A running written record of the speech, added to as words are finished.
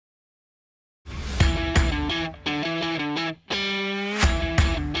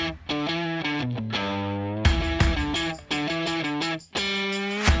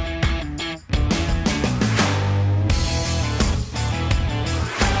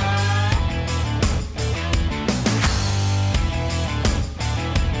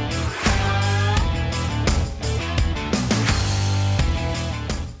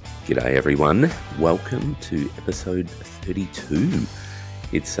G'day everyone, welcome to episode 32.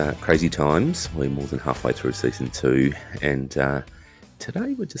 It's crazy times, we're more than halfway through season 2 and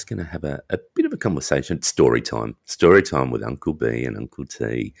today we're just going to have a bit of a conversation, story time with Uncle B and Uncle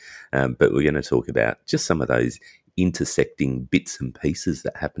T, but we're going to talk about just some of those intersecting bits and pieces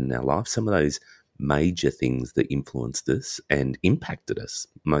that happen in our life, some of those major things that influenced us and impacted us,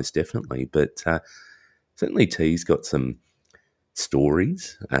 most definitely, but certainly T's got some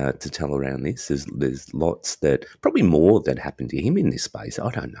stories to tell around this. There's lots that, probably more that happened to him in this space. I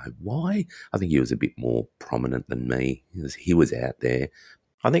don't know why. I think he was a bit more prominent than me. He was out there.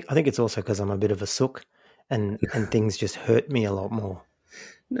 I think it's also because I'm a bit of a sook, and things just hurt me a lot more.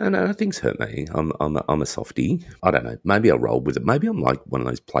 No, things hurt me. I'm a softie. I don't know. Maybe I'll roll with it. Maybe I'm like one of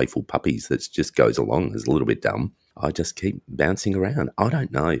those playful puppies that just goes along. Is a little bit dumb. I just keep bouncing around. I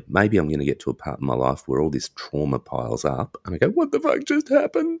don't know. Maybe I'm going to get to a part in my life where all this trauma piles up and I go, what the fuck just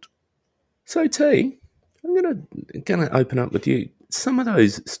happened? So T, I'm going to open up with you. Some of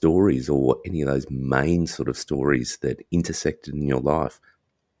those stories or any of those main sort of stories that intersected in your life,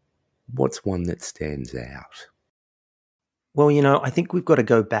 what's one that stands out? Well, I think we've got to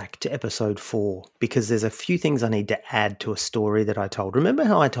go back to episode 4 because there's a few things I need to add to a story that I told. Remember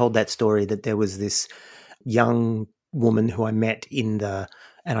how I told that story that there was this young woman who I met and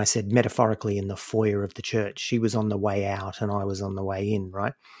I said metaphorically in the foyer of the church. She was on the way out and I was on the way in,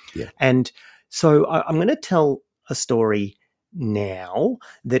 right? Yeah. And so I'm going to tell a story now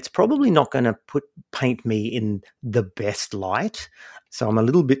that's probably not going to paint me in the best light. So I'm a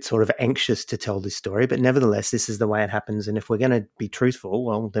little bit sort of anxious to tell this story, but nevertheless, this is the way it happens. And if we're going to be truthful,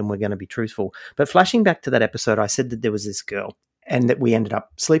 well, then we're going to be truthful. But flashing back to that episode, I said that there was this girl and that we ended up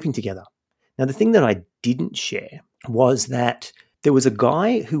sleeping together. Now, the thing that I didn't share was that there was a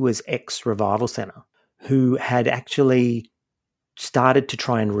guy who was ex-Revival Centre who had actually started to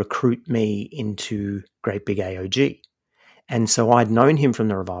try and recruit me into Great Big AOG. And so I'd known him from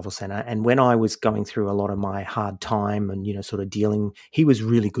the Revival Centre. And when I was going through a lot of my hard time and, sort of dealing, he was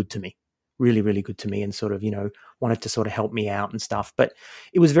really good to me, really, really good to me and sort of, wanted to sort of help me out and stuff. But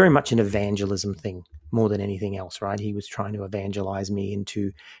it was very much an evangelism thing more than anything else, right? He was trying to evangelize me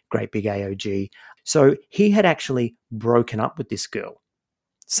into Great Big AOG. So he had actually broken up with this girl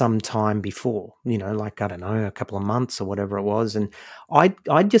some time before, like, I don't know, a couple of months or whatever it was. And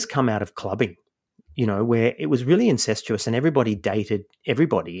I'd just come out of clubbing, where it was really incestuous and everybody dated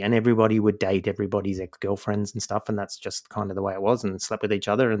everybody and everybody would date everybody's ex-girlfriends and stuff. And that's just kind of the way it was, and slept with each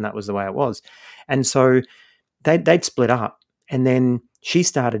other. And that was the way it was. And so they'd split up, and then she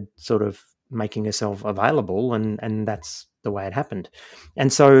started sort of making herself available, and that's the way it happened.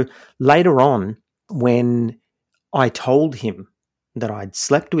 And so later on, when I told him that I'd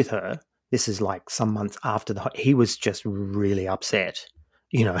slept with her, this is like some months after he was just really upset,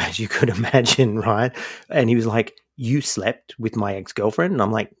 as you could imagine, right? And he was like, "You slept with my ex-girlfriend?" And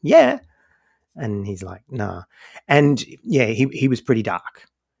I'm like, "Yeah." And he's like, "Nah." And yeah, he was pretty dark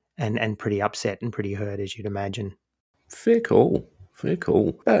and pretty upset and pretty hurt, as you'd imagine. Fair call.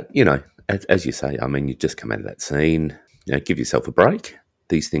 But, as you say, I mean, you just come out of that scene, give yourself a break.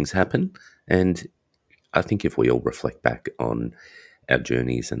 These things happen. And I think if we all reflect back on our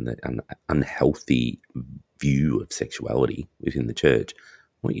journeys and the unhealthy view of sexuality within the church,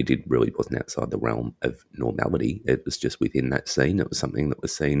 what you did really wasn't outside the realm of normality. It was just within that scene. It was something that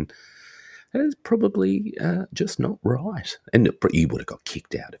was seen as probably just not right. And you would have got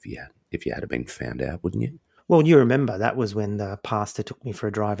kicked out if you had been found out, wouldn't you? Well, you remember that was when the pastor took me for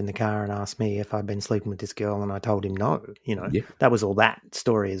a drive in the car and asked me if I'd been sleeping with this girl, and I told him no. Yeah. That was all that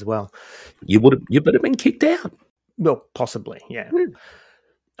story as well. You would have been kicked out. Well, possibly, yeah.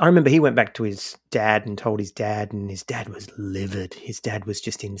 I remember he went back to his dad and told his dad, and his dad was livid. His dad was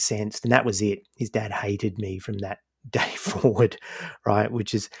just incensed, and that was it. His dad hated me from that day forward, right?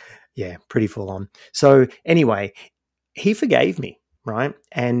 Which is, yeah, pretty full on. So anyway, he forgave me, right?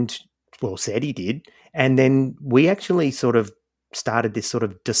 And, well, said he did. And then we actually sort of started this sort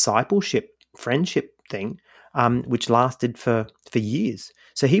of discipleship, friendship thing, which lasted for years.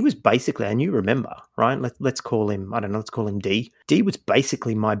 So he was basically, and you remember, right? Let's call him, I don't know, let's call him D. D was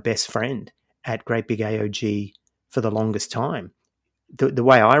basically my best friend at Great Big AOG for the longest time. The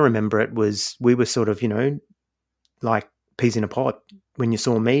way I remember it was we were sort of, like peas in a pod. When you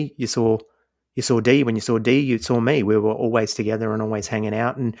saw me, you saw D. When you saw D, you saw me. We were always together and always hanging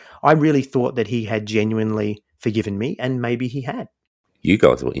out. And I really thought that he had genuinely forgiven me, and maybe he had. You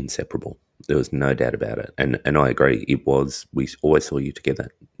guys were inseparable. There was no doubt about it. And I agree. It was, we always saw you together.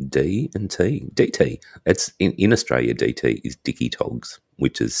 D and T. DT. It's in Australia, DT is Dicky Togs,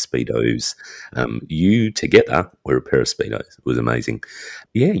 which is Speedos. You together were a pair of Speedos. It was amazing.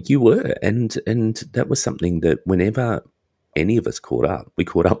 Yeah, you were. And that was something that whenever any of us caught up, we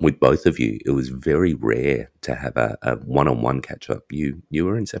caught up with both of you. It was very rare to have a one-on-one catch up. You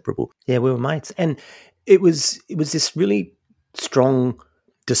were inseparable. Yeah, we were mates. And it was this really strong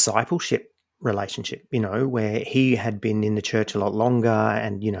discipleship relationship, where he had been in the church a lot longer,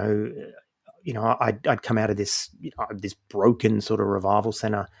 and I'd come out of this this broken sort of revival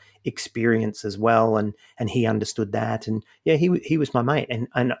center experience as well, and he understood that, and yeah, he was my mate,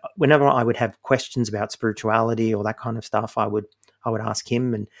 and whenever I would have questions about spirituality or that kind of stuff, I would ask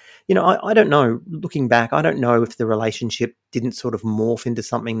him, and I don't know, looking back, I don't know if the relationship didn't sort of morph into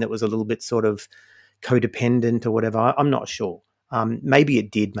something that was a little bit sort of codependent or whatever. I'm not sure. Maybe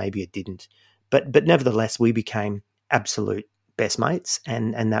it did, maybe it didn't. But nevertheless, we became absolute best mates,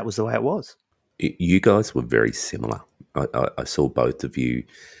 and that was the way it was. You guys were very similar. I saw both of you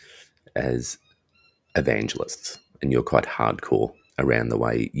as evangelists, and you're quite hardcore around the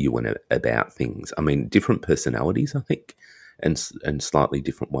way you went about things. I mean, different personalities, I think, and slightly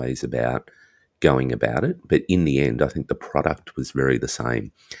different ways about going about it. But in the end, I think the product was very the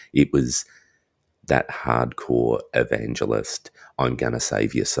same. It was that hardcore evangelist. I'm going to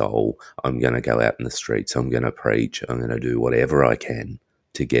save your soul. I'm going to go out in the streets. I'm going to preach. I'm going to do whatever I can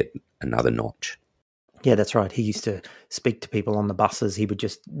to get another notch. Yeah, that's right. He used to speak to people on the buses. He would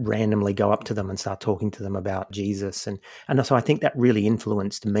just randomly go up to them and start talking to them about Jesus. And so I think that really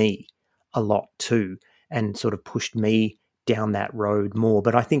influenced me a lot too, and sort of pushed me down that road more.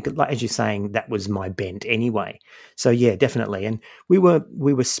 But I think, like, as you're saying, that was my bent anyway. So yeah, definitely. And we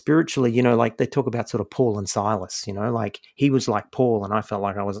were spiritually, like they talk about sort of Paul and Silas, like he was like Paul, and I felt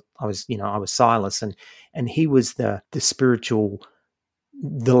like I was Silas, and he was the spiritual,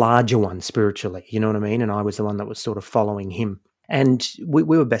 the larger one spiritually, you know what I mean? And I was the one that was sort of following him. And we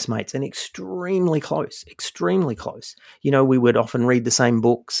were best mates and extremely close, extremely close. We would often read the same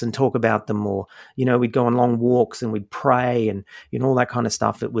books and talk about them, or, we'd go on long walks and we'd pray and, all that kind of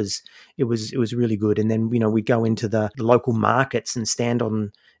stuff. It was really good. And then, we'd go into the local markets and stand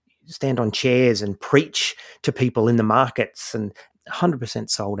on chairs and preach to people in the markets, and 100%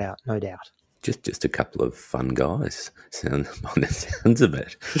 sold out, no doubt. Just a couple of fun guys, by the sounds of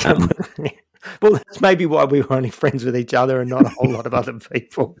it. Well, that's maybe why we were only friends with each other and not a whole lot of other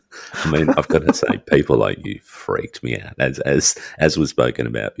people. I mean, I've got to say, people like you freaked me out, as was spoken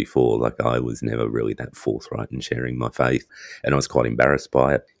about before. Like, I was never really that forthright in sharing my faith, and I was quite embarrassed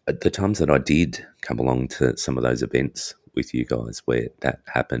by it. At the times that I did come along to some of those events with you guys where that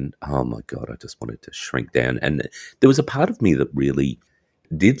happened, oh my God, I just wanted to shrink down. And there was a part of me that really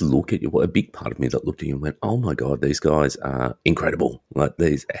did look at you, a big part of me that looked at you and went, oh my God, these guys are incredible. Like,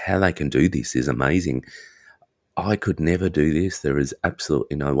 how they can do this is amazing. I could never do this. There is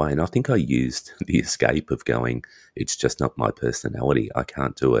absolutely no way. And I think I used the escape of going, it's just not my personality. I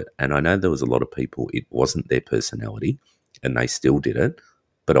can't do it. And I know there was a lot of people, it wasn't their personality and they still did it,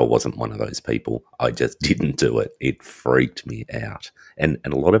 but I wasn't one of those people. I just didn't do it. It freaked me out. And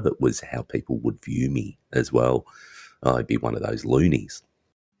a lot of it was how people would view me as well. I'd be one of those loonies.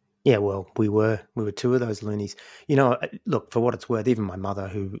 Yeah, well, we were two of those loonies. Look, for what it's worth, even my mother,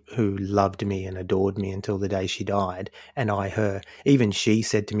 who loved me and adored me until the day she died, and I her, even she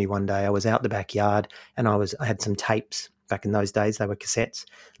said to me one day, I was out the backyard and I had some tapes. Back in those days, they were cassettes,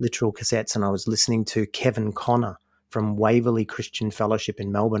 literal cassettes, and I was listening to Kevin Connor from Waverley Christian Fellowship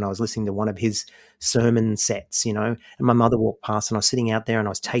in Melbourne. I was listening to one of his sermon sets, and my mother walked past, and I was sitting out there and I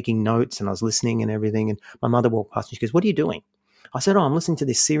was taking notes and I was listening and everything, and my mother walked past and she goes, "What are you doing?" I said, "Oh, I'm listening to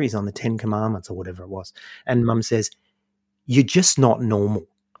this series on the 10 Commandments," or whatever it was. And Mum says, "You're just not normal.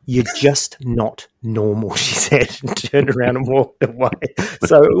 You're just not normal," she said, and turned around and walked away.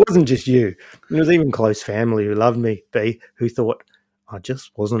 So it wasn't just you. It was even close family who loved me, B, who thought I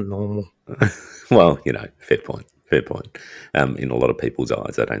just wasn't normal. Well, fair point. Fair point. In a lot of people's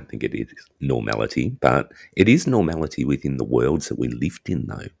eyes, I don't think it is normality, but it is normality within the worlds that we lived in,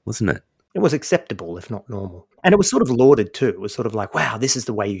 though, wasn't it? It was acceptable, if not normal. And it was sort of lauded too. It was sort of like, wow, this is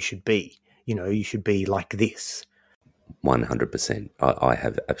the way you should be. You should be like this. 100%. I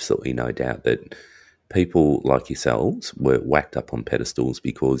have absolutely no doubt that people like yourselves were whacked up on pedestals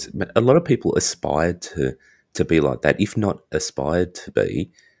because a lot of people aspired to be like that. If not aspired to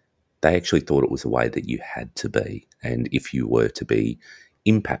be, they actually thought it was the way that you had to be. And if you were to be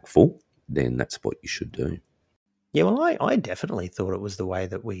impactful, then that's what you should do. Yeah, well, I definitely thought it was the way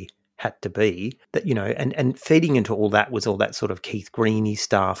that we had to be, that, and feeding into all that was all that sort of Keith Greeny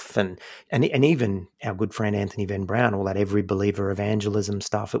stuff, and even our good friend Anthony Van Brown, all that every believer evangelism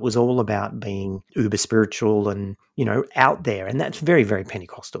stuff. It was all about being uber spiritual and, out there. And that's very, very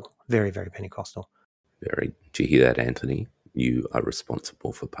Pentecostal, very, very Pentecostal. Very. Do you hear that, Anthony? You are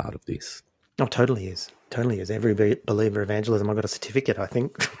responsible for part of this. Oh, totally is. Totally is. Every believer evangelism. I got a certificate, I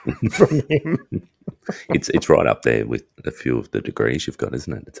think, from him. It's right up there with a few of the degrees you've got,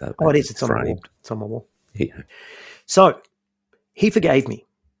 isn't it? It is. It's on my wall. It's on my wall. Yeah. So he forgave me.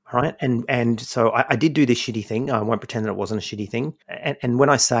 All right. And so I did do this shitty thing. I won't pretend that it wasn't a shitty thing. And when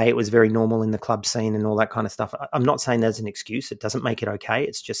I say it was very normal in the club scene and all that kind of stuff, I'm not saying there's an excuse. It doesn't make it okay.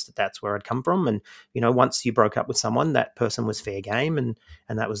 It's just that that's where I'd come from. And, once you broke up with someone, that person was fair game. And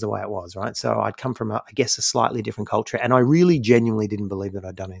that was the way it was. Right. So I'd come from, a slightly different culture. And I really genuinely didn't believe that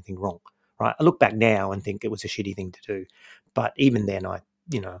I'd done anything wrong. Right. I look back now and think it was a shitty thing to do. But even then, I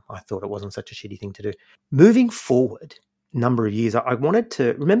thought it wasn't such a shitty thing to do. Moving forward, number of years, I wanted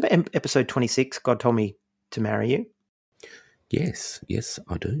to remember episode 26, God Told Me to Marry You. Yes,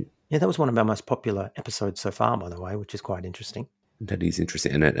 I do. Yeah, that was one of our most popular episodes so far, by the way, which is quite interesting. That is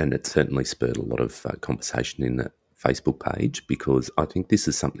interesting, and it certainly spurred a lot of conversation in that Facebook page, because I think this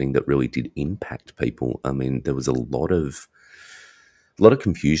is something that really did impact people. I mean, there was a lot of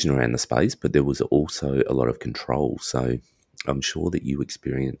confusion around the space, but there was also a lot of control. So I'm sure that you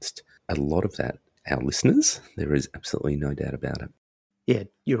experienced a lot of that. Our listeners, there is absolutely no doubt about it. Yeah,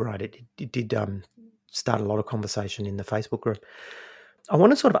 you're right. It did start a lot of conversation in the Facebook group. I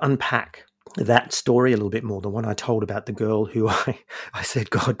want to sort of unpack that story a little bit more, the one I told about the girl who I said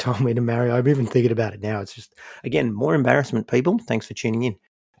God told me to marry. I'm even thinking about it now. It's just, again, more embarrassment, people. Thanks for tuning in.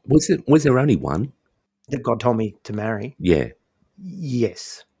 Was there only one that God told me to marry? Yeah.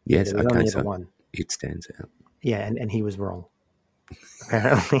 Yes. Yes, there was okay, only so ever one. it stands out. Yeah, and he was wrong,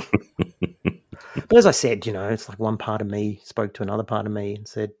 apparently. But as I said, it's like one part of me spoke to another part of me and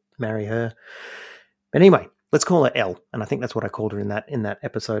said, marry her. But anyway, let's call her Elle. And I think that's what I called her in that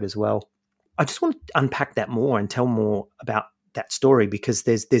episode as well. I just want to unpack that more and tell more about that story, because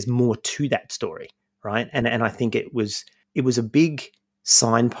there's more to that story, right? And I think it was a big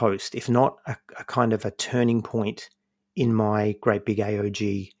signpost, if not a kind of a turning point in my great big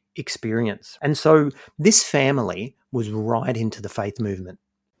AOG experience. And so this family was right into the faith movement.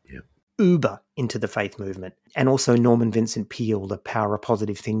 Uber into the faith movement, and also Norman Vincent Peale, the power of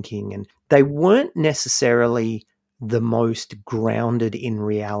positive thinking. And they weren't necessarily the most grounded in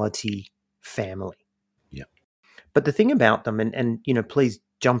reality family. Yeah. But the thing about them, and please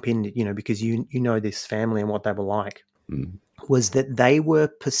jump in, because you know this family and what they were like, was that they were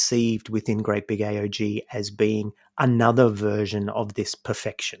perceived within Great Big AOG as being another version of this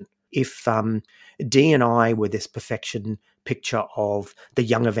perfection. If Dee and I were this perfection picture of the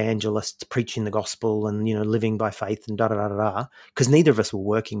young evangelists preaching the gospel and, living by faith and da-da-da-da-da, because neither of us were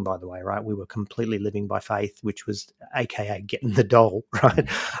working, by the way, right? We were completely living by faith, which was AKA getting the dole, right?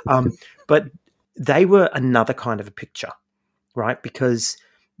 But they were another kind of a picture, right? Because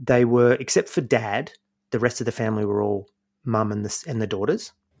they were, except for Dad, the rest of the family were all mum and the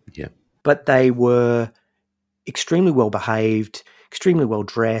daughters. Yeah. But they were extremely well behaved, extremely well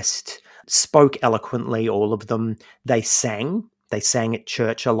dressed, spoke eloquently, all of them. They sang at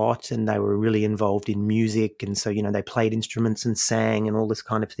church a lot, and they were really involved in music. And so, they played instruments and sang and all this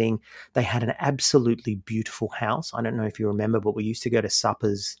kind of thing. They had an absolutely beautiful house. I don't know if you remember, but we used to go to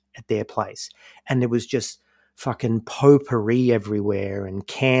suppers at their place, and there was just fucking potpourri everywhere and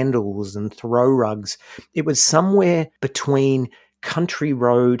candles and throw rugs. It was somewhere between Country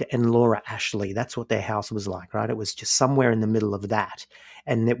Road and Laura Ashley. That's what their house was like, right? It was just somewhere in the middle of that.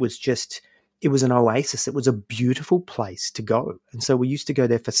 And it was an oasis. It was a beautiful place to go. And so we used to go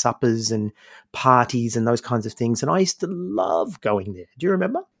there for suppers and parties and those kinds of things. And I used to love going there. Do you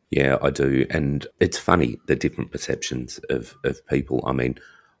remember? Yeah, I do. And it's funny, the different perceptions of people. I mean,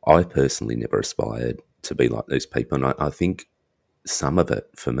 I personally never aspired to be like those people. And I think some of it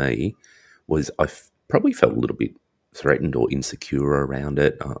for me was probably felt a little bit threatened or insecure around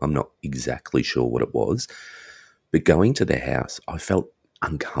it. I'm not exactly sure what it was. But going to their house, I felt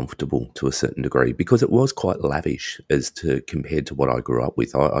uncomfortable to a certain degree, because it was quite lavish compared to what I grew up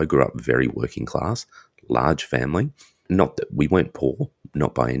with. I grew up very working class, large family. Not that we weren't poor,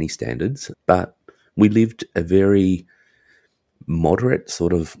 not by any standards, but we lived a very moderate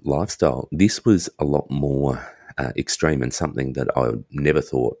sort of lifestyle. This was a lot more extreme, and something that I never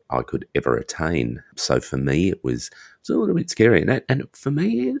thought I could ever attain. So for me, it was a little bit scary. And for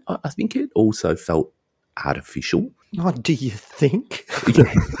me, I think it also felt artificial. Oh, do you think?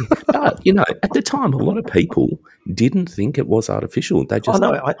 Yeah. But, at the time, a lot of people didn't think it was artificial. They Oh, just,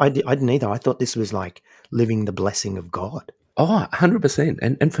 no, I didn't either. I thought this was like living the blessing of God. 100%.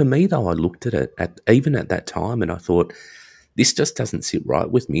 And for me, though, I looked at it even at that time and I thought, this just doesn't sit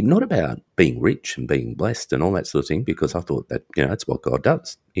right with me. Not about being rich and being blessed and all that sort of thing, because I thought that, that's what God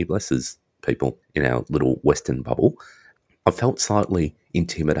does. He blesses people in our little Western bubble. I felt slightly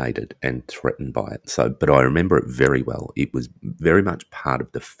intimidated and threatened by it. But I remember it very well. It was very much part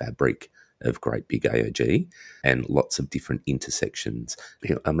of the fabric of Great Big AOG and lots of different intersections.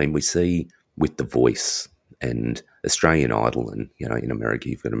 We see with The Voice and Australian Idol, and in America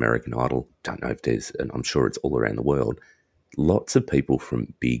you've got American Idol. Don't know if there's, and I'm sure it's all around the world. Lots of people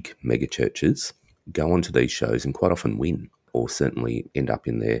from big mega churches go onto these shows and quite often win, or certainly end up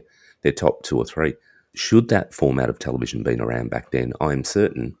in their top 2 or 3. Should that format of television been around back then, I am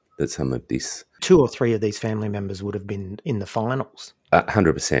certain that some of this... 2 or 3 of these family members would have been in the finals.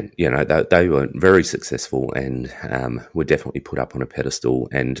 100%. They were very successful and were definitely put up on a pedestal.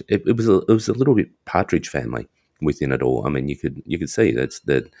 And it was a little bit Partridge Family within it all. I mean, you could see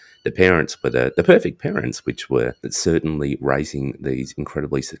that the parents were the perfect parents, which were certainly raising these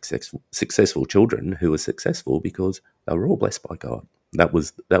incredibly successful children who were successful because they were all blessed by God. That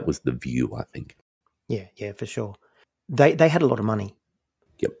was the view, I think. Yeah, for sure. They had a lot of money.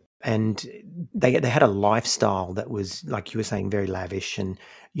 Yep. And they had a lifestyle that was, like you were saying, very lavish, and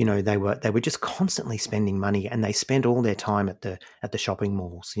they were just constantly spending money, and they spent all their time at the shopping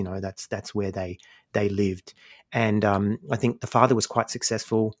malls. That's where they lived, and I think the father was quite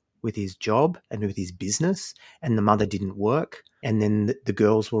successful with his job and with his business, and the mother didn't work, and then the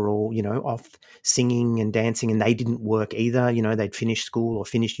girls were all off singing and dancing, and they didn't work either. They'd finished school or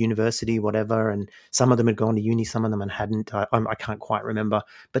finished university, whatever, and some of them had gone to uni, some of them hadn't. I can't quite remember,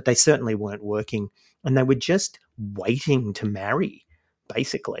 but they certainly weren't working, and they were just waiting to marry,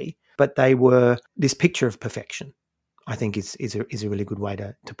 basically. But they were this picture of perfection, I think is a really good way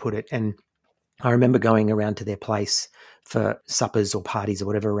to put it. And I remember going around to their place for suppers or parties or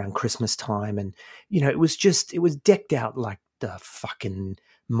whatever around Christmas time, and it was decked out like the fucking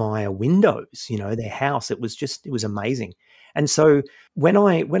Maya windows. Their house. It was amazing. And so when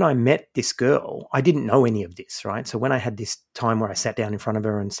I met this girl, I didn't know any of this, right? So when I had this time where I sat down in front of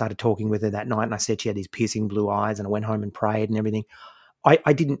her and started talking with her that night, and I said she had these piercing blue eyes, and I went home and prayed and everything,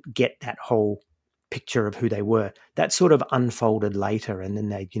 I didn't get that whole picture of who they were. That sort of unfolded later, and then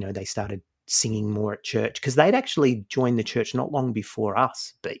they started singing more at church, because they'd actually joined the church not long before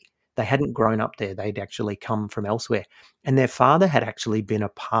us. They hadn't grown up there. They'd actually come from elsewhere, and their father had actually been a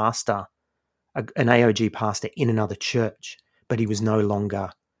pastor, an AOG pastor in another church, but he was no longer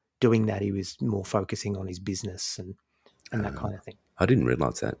doing that. He was more focusing on his business and that kind of thing. I didn't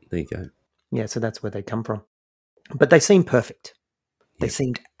realise that. There you go. Yeah, so that's where they come from. But they seemed perfect. They Yep.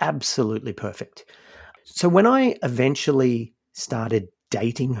 seemed absolutely perfect. So when I eventually started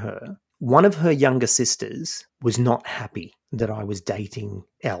dating her, one of her younger sisters was not happy that I was dating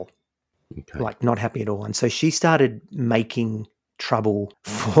Elle, Okay. like not happy at all. And so she started making trouble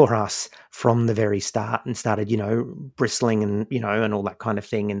for us from the very start and started, bristling and, and all that kind of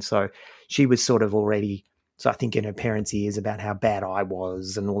thing. And so she was sort of already, so I think in her parents' ears about how bad I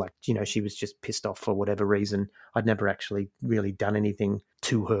was and all that, she was just pissed off for whatever reason. I'd never actually really done anything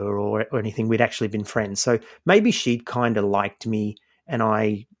to her or anything. We'd actually been friends. So maybe she'd kind of liked me and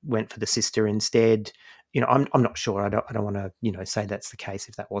I went for the sister instead. I'm not sure. I don't want to, say that's the case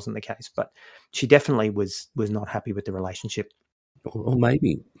if that wasn't the case, but she definitely was not happy with the relationship. Or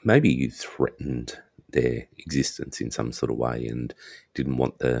maybe you threatened their existence in some sort of way and didn't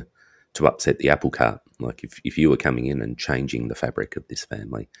want to upset the apple cart. Like if you were coming in and changing the fabric of this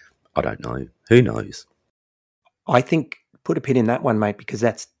family, I don't know. Who knows? I think put a pin in that one, mate, because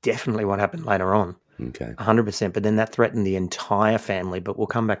that's definitely what happened later on. Okay. 100%. But then that threatened the entire family. But we'll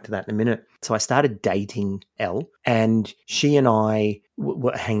come back to that in a minute. So I started dating Elle, and she and I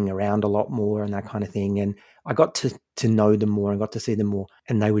were hanging around a lot more and that kind of thing. And I got to know them more and got to see them more.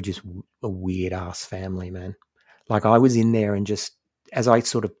 And they were just a weird ass family, man. Like I was in there and just as I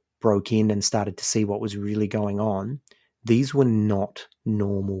sort of broke in and started to see what was really going on, these were not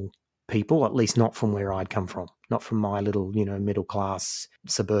normal people, at least not from where I'd come from, not from my little, middle class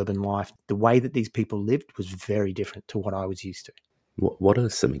suburban life. The way that these people lived was very different to what I was used to. What are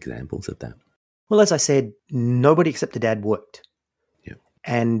some examples of that? Well, as I said, nobody except the dad worked. Yeah.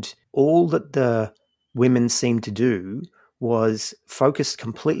 And all that the women seemed to do was focus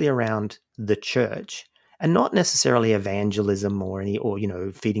completely around the church and not necessarily evangelism or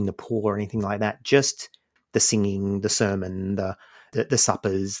feeding the poor or anything like that, just the singing, the sermon, the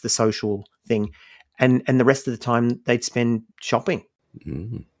suppers, the social thing. And the rest of the time they'd spend shopping.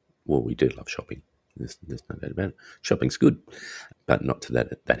 Mm. Well, we do love shopping. There's no doubt about it. Shopping's good, but not to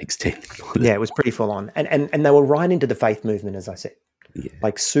that extent. Yeah, it was pretty full on. And they were right into the faith movement, as I said. Yeah.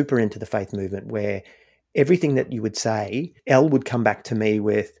 Like super into the faith movement, where everything that you would say, Elle would come back to me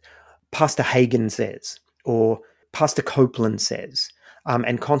with Pastor Hagen says, or Pastor Copeland says,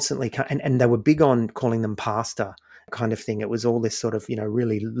 and constantly, and they were big on calling them pastor kind of thing. It was all this sort of,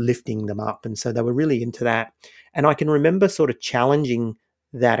 really lifting them up. And so they were really into that. And I can remember sort of challenging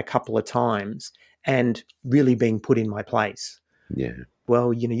that a couple of times and really being put in my place. Yeah.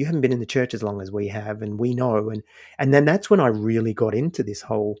 Well, you haven't been in the church as long as we have, and we know. And then that's when I really got into this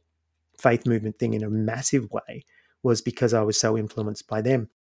whole faith movement thing in a massive way, was because I was so influenced by them.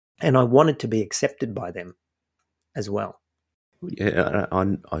 And I wanted to be accepted by them as well. Yeah,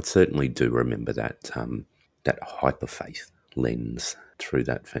 I certainly do remember that that hyper faith lens through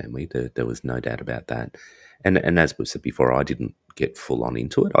that family. There was no doubt about that. And as we said before, I didn't get full on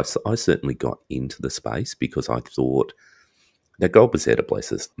into it. I certainly got into the space because I thought that God was there to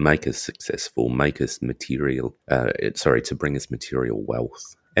bless us, make us successful, make us to bring us material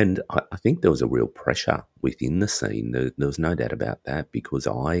wealth. And I think there was a real pressure within the scene. There was no doubt about that, because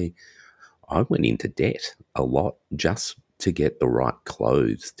I went into debt a lot just to get the right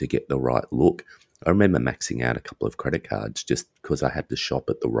clothes, to get the right look. I remember maxing out a couple of credit cards just because I had to shop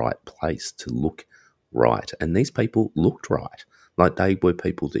at the right place to look right. And these people looked right. Like, they were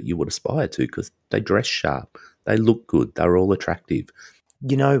people that you would aspire to because they dressed sharp, they looked good, they were all attractive.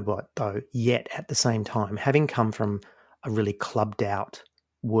 You know what, though, yet at the same time, having come from a really clubbed out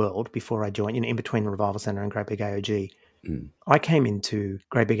world before I joined, in between the Revival Centre and Great Big AOG, I came into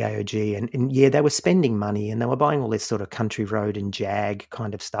Great Big AOG and yeah, they were spending money and they were buying all this sort of Country Road and Jag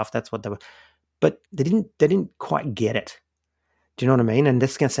kind of stuff. That's what they were, but they didn't quite get it. Do you know what I mean? And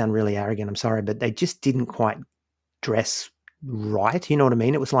this is going to sound really arrogant, I'm sorry, but they just didn't quite dress right. You know what I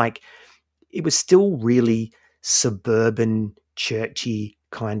mean? It was like, it was still really suburban, churchy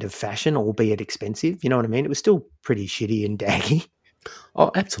kind of fashion, albeit expensive. You know what I mean? It was still pretty shitty and daggy. Oh,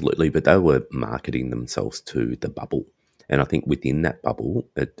 absolutely. But they were marketing themselves to the bubble. And I think within that bubble,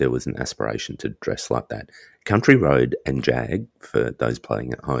 there was an aspiration to dress like that. Country Road and Jag, for those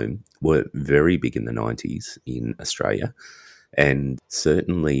playing at home, were very big in the 90s in Australia, and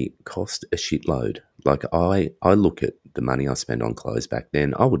certainly cost a shitload. Like, I look at the money I spent on clothes back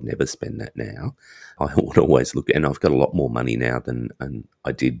then. I would never spend that now. I would always look, and I've got a lot more money now than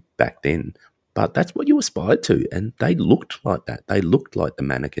I did back then. But that's what you aspired to, and they looked like that. They looked like the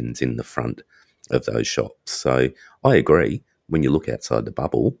mannequins in the front of those shops. So I agree, when you look outside the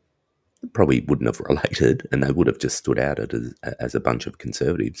bubble, probably wouldn't have related, and they would have just stood out as a bunch of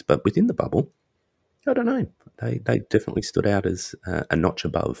conservatives. But within the bubble, I don't know. They definitely stood out as a notch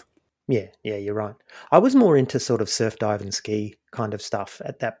above. Yeah, you're right. I was more into sort of surf, dive and ski kind of stuff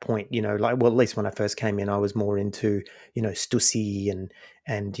at that point, at least when I first came in, I was more into, Stussy and,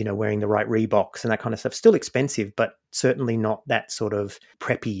 wearing the right Reeboks and that kind of stuff. Still expensive, but certainly not that sort of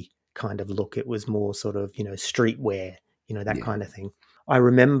preppy kind of look. It was more sort of, streetwear, that kind of thing. I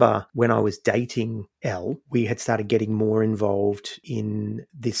remember when I was dating Elle, we had started getting more involved in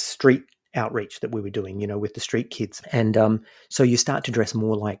this street outreach that we were doing, with the street kids. And so I started to dress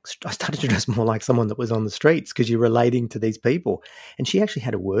more like someone that was on the streets, because you're relating to these people. And she actually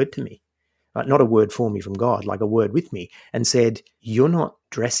had a word to me, right? Not a word for me from God, like a word with me, and said, "You're not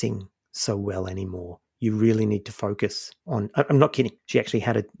dressing so well anymore. You really need to focus on," I'm not kidding. She actually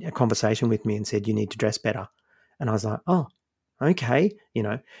had a conversation with me and said, "You need to dress better." And I was like, oh, okay,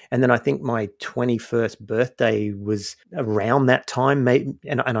 and then I think my 21st birthday was around that time, maybe,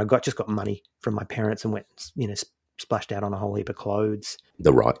 and I just got money from my parents and went, splashed out on a whole heap of clothes.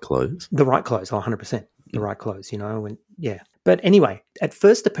 The right clothes? The right clothes, 100%. The right clothes, and yeah. But anyway, at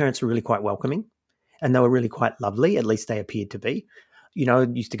first the parents were really quite welcoming, and they were really quite lovely, at least they appeared to be. I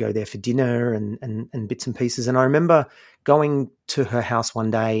used to go there for dinner and bits and pieces. And I remember going to her house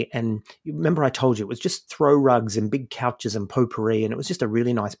one day, and you remember I told you it was just throw rugs and big couches and potpourri, and it was just a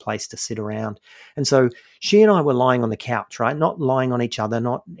really nice place to sit around. And so she and I were lying on the couch, right? Not lying on each other,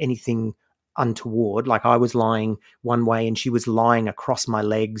 not anything untoward. Like, I was lying one way and she was lying across my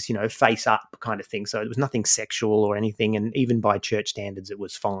legs, face up kind of thing. So it was nothing sexual or anything. And even by church standards, it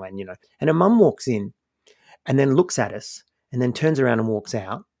was fine, And her mum walks in and then looks at us, and then turns around and walks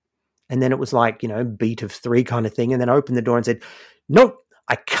out. And then it was like, beat of three kind of thing. And then opened the door and said, "No,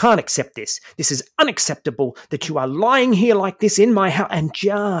 I can't accept this. This is unacceptable that you are lying here like this in my house," and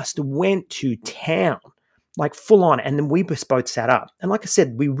just went to town, like full on. And then we both sat up. And like I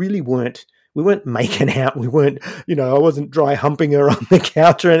said, we really weren't We weren't making out. We weren't, I wasn't dry humping her on the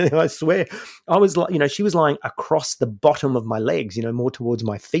couch or anything, I swear. I was like, she was lying across the bottom of my legs, more towards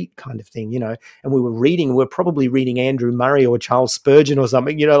my feet kind of thing, and we were probably reading Andrew Murray or Charles Spurgeon or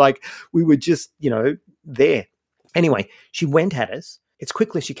something, like we were just, there. Anyway, she went at us. As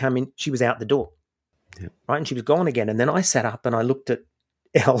quickly as she came in, she was out the door. Yeah. Right. And she was gone again. And then I sat up and I looked at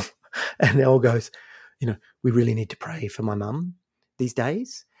Elle, and Elle goes, we really need to pray for my mum these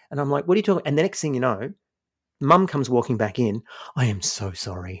days. And I'm like, what are you talking? And the next thing you know, Mum comes walking back in. I am so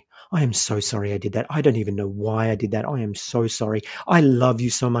sorry. I am so sorry I did that. I don't even know why I did that. I am so sorry. I love you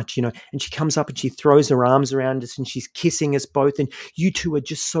so much, And she comes up and she throws her arms around us and she's kissing us both. And you two are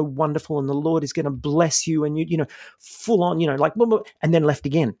just so wonderful. And the Lord is going to bless you. And full on, like, and then left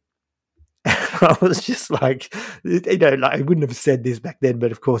again. I was just like, I wouldn't have said this back then,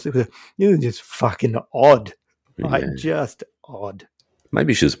 but of course it was just fucking odd. Yeah. Like, just odd.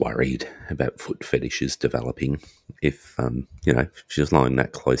 Maybe she's worried about foot fetishes developing. If if she's lying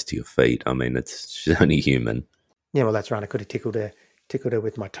that close to your feet, I mean, she's only human. Yeah, well, that's right. I could have tickled her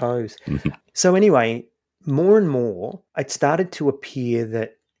with my toes. So anyway, more and more, it started to appear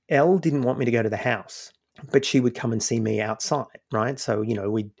that Elle didn't want me to go to the house, but she would come and see me outside, right? So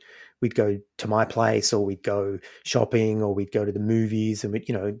we'd go to my place, or we'd go shopping, or we'd go to the movies, and we'd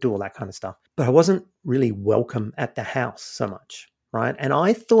do all that kind of stuff. But I wasn't really welcome at the house so much. Right. And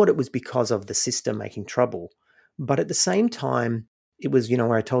I thought it was because of the sister making trouble. But at the same time, it was,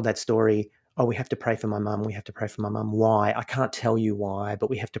 where I told that story, oh, we have to pray for my mum. We have to pray for my mum. Why? I can't tell you why, but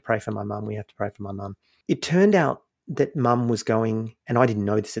we have to pray for my mum. We have to pray for my mum. It turned out that mum was going, and I didn't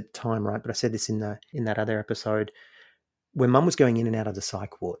know this at the time, right? But I said this in that other episode, where mum was going in and out of the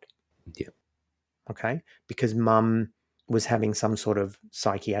psych ward. Yeah. Okay. Because mum was having some sort of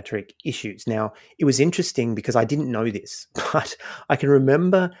psychiatric issues. Now, it was interesting because I didn't know this, but I can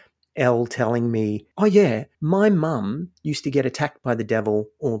remember Elle telling me, oh yeah, my mum used to get attacked by the devil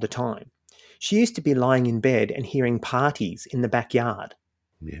all the time. She used to be lying in bed and hearing parties in the backyard.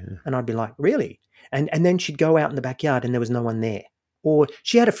 Yeah. And I'd be like, really? And then she'd go out in the backyard and there was no one there. Or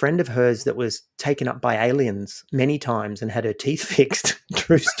she had a friend of hers that was taken up by aliens many times and had her teeth fixed.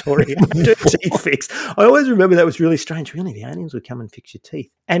 True story. Had her teeth fixed. I always remember that was really strange. Really, the aliens would come and fix your teeth.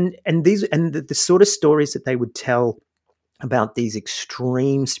 And the sort of stories that they would tell about these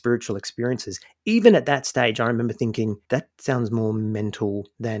extreme spiritual experiences, even at that stage, I remember thinking, that sounds more mental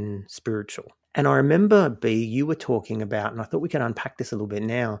than spiritual. And I remember, B, you were talking about, and I thought we could unpack this a little bit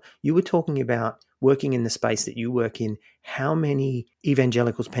now, you were talking about working in the space that you work in, how many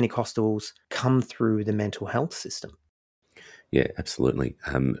evangelicals, Pentecostals come through the mental health system. Yeah, absolutely.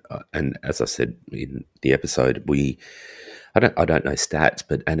 And as I said in the episode, I don't know stats,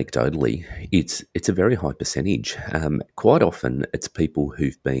 but anecdotally, it's a very high percentage. Quite often, it's people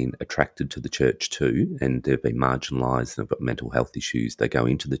who've been attracted to the church too, and they've been marginalised and have got mental health issues. They go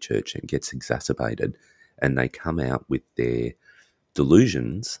into the church and it gets exacerbated, and they come out with their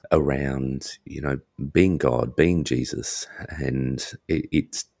delusions around, being God, being Jesus, and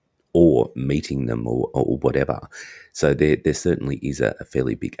it's or meeting them or whatever. So there certainly is a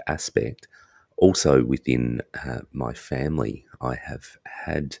fairly big aspect. Also within my family, I have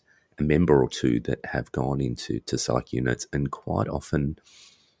had a member or two that have gone into psych units, and quite often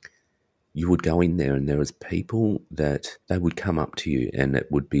you would go in there and there was people that they would come up to you and it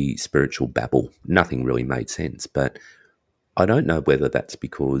would be spiritual babble. Nothing really made sense, but I don't know whether that's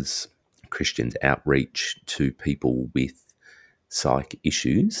because Christians outreach to people with psych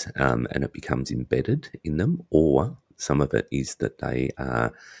issues and it becomes embedded in them, or some of it is that they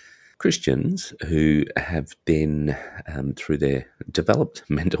are Christians who have then, through their developed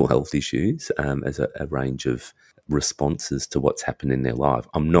mental health issues, as a range of responses to what's happened in their life.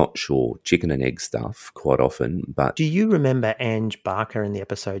 I'm not sure, chicken and egg stuff quite often, but... Do you remember Ange Barker in the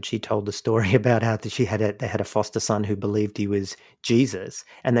episode? She told the story about how they had a foster son who believed he was Jesus,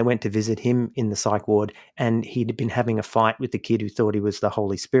 and they went to visit him in the psych ward, and he'd been having a fight with the kid who thought he was the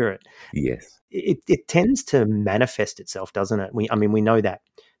Holy Spirit. Yes. It tends to manifest itself, doesn't it? We know that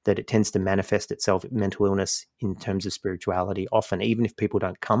it tends to manifest itself, mental illness, in terms of spirituality often, even if people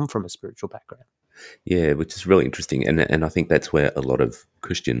don't come from a spiritual background. Yeah, which is really interesting. And I think that's where a lot of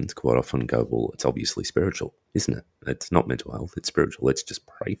Christians quite often go, well, it's obviously spiritual, isn't it? It's not mental health, it's spiritual. Let's just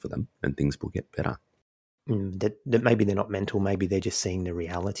pray for them and things will get better. That maybe they're not mental, maybe they're just seeing the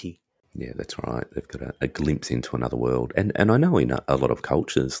reality. Yeah, that's right. They've got a glimpse into another world. And I know in a lot of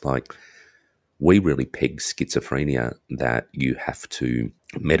cultures, like, we really peg schizophrenia that you have to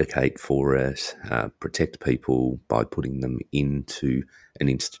medicate for it, protect people by putting them into an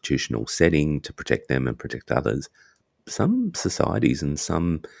institutional setting to protect them and protect others. Some societies and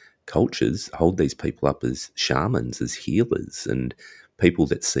some cultures hold these people up as shamans, as healers, and people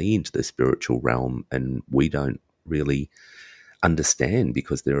that see into the spiritual realm, and we don't really understand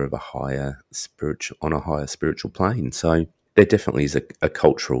because they're of a higher spiritual plane. So there definitely is a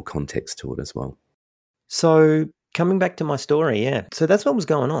cultural context to it as well. So coming back to my story, yeah. So that's what was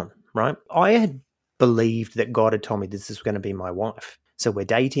going on, right? I had believed that God had told me this is going to be my wife. So we're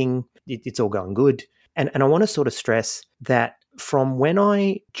dating, it's all going good. And I want to sort of stress that from when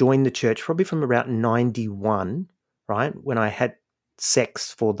I joined the church, probably from about 91, right, when I had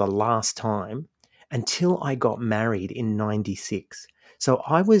sex for the last time, until I got married in 96. So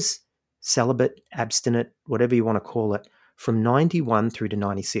I was celibate, abstinent, whatever you want to call it, from 91 through to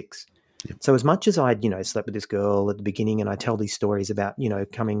 96. Yep. So as much as I'd, slept with this girl at the beginning, and I tell these stories about,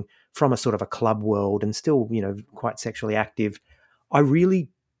 coming from a sort of a club world and still, quite sexually active, I really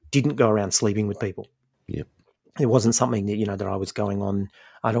didn't go around sleeping with people. Yep. It wasn't something that, that I was going on.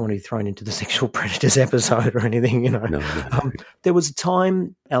 I don't want to be thrown into the sexual predators episode or anything, No. There was a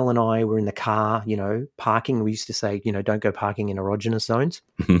time Elle and I were in the car, parking. We used to say, don't go parking in erogenous zones.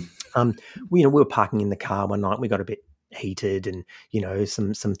 We were parking in the car one night. We got a bit heated, and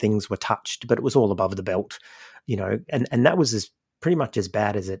some things were touched, but it was all above the belt, and that was pretty much as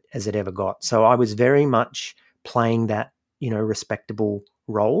bad as it ever got. So I was very much playing that respectable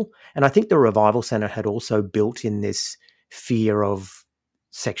role, and I think the Revival Centre had also built in this fear of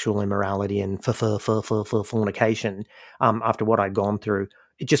sexual immorality and fornication. After what I'd gone through,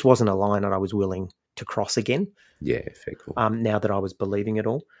 it just wasn't a line that I was willing to cross again. Yeah, fair call. Now that I was believing it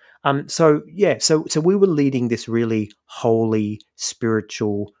all. So we were leading this really holy,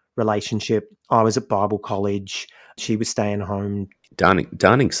 spiritual relationship. I was at Bible college. She was staying home.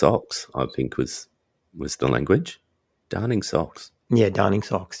 Darning socks, I think was the language. Darning socks. Yeah, darning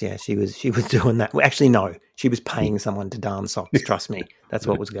socks. Yeah, she was doing that. Well, actually, no, she was paying someone to darn socks. Trust me, that's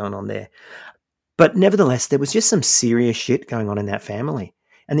what was going on there. But nevertheless, there was just some serious shit going on in that family.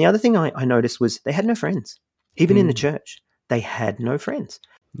 And the other thing I noticed was they had no friends. Even in the church, they had no friends.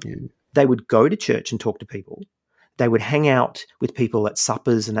 Yeah. They would go to church and talk to people. They would hang out with people at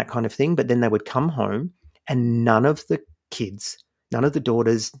suppers and that kind of thing. But then they would come home, and none of the kids, none of the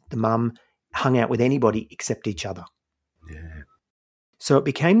daughters, the mum, hung out with anybody except each other. Yeah. So it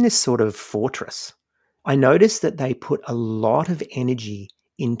became this sort of fortress. I noticed that they put a lot of energy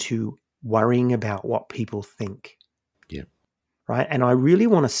into worrying about what people think. Yeah. Right. And I really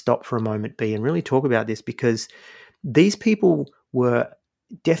want to stop for a moment, B, and really talk about this, because these people were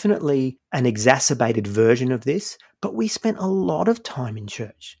definitely an exacerbated version of this, but we spent a lot of time in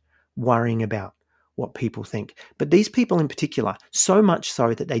church worrying about what people think. But these people in particular, so much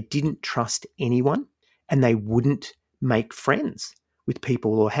so that they didn't trust anyone, and they wouldn't make friends with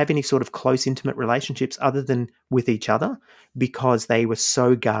people or have any sort of close, intimate relationships other than with each other, because they were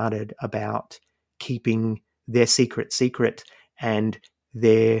so guarded about keeping their secret and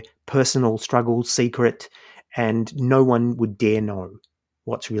their personal struggles secret, and no one would dare know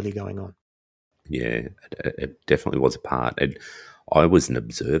what's really going on. Yeah, it definitely was a part. And I was an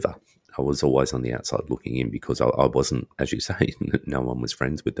observer. I was always on the outside looking in, because I wasn't, as you say, no one was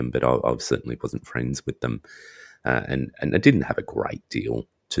friends with them, but I certainly wasn't friends with them. And it didn't have a great deal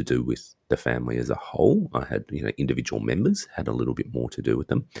to do with the family as a whole. I had, individual members had a little bit more to do with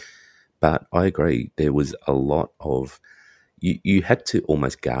them. But I agree, there was a lot of, you had to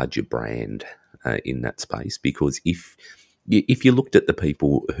almost guard your brand in that space, because if you looked at the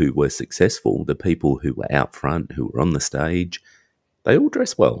people who were successful, the people who were out front, who were on the stage, they all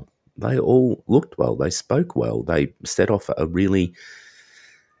dressed well. They all looked well. They spoke well. They set off a really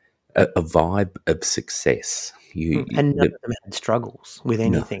a vibe of success. And none of them had struggles with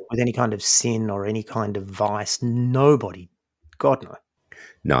anything, with any kind of sin or any kind of vice. Nobody. God, no.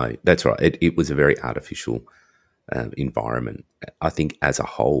 No, that's right. It was a very artificial environment, I think, as a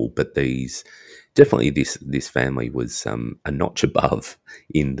whole. But this family was a notch above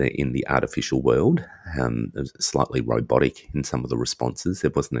in the artificial world. It was slightly robotic in some of the responses.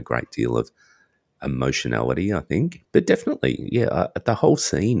 There wasn't a great deal of emotionality, I think, but definitely, the whole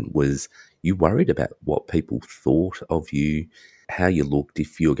scene was, you worried about what people thought of you, how you looked,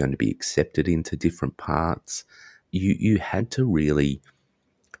 if you were going to be accepted into different parts. You had to really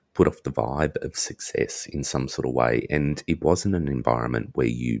put off the vibe of success in some sort of way, and it wasn't an environment where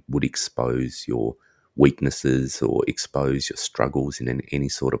you would expose your weaknesses or expose your struggles in any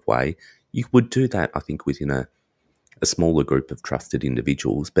sort of way. You would do that, I think, within a smaller group of trusted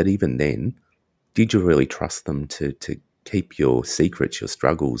individuals, but even then, did you really trust them to keep your secrets, your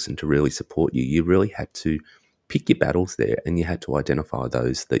struggles, and to really support you? You really had to pick your battles there, and you had to identify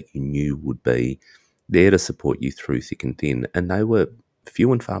those that you knew would be there to support you through thick and thin. And they were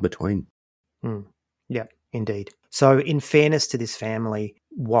few and far between. Yeah, indeed. So in fairness to this family,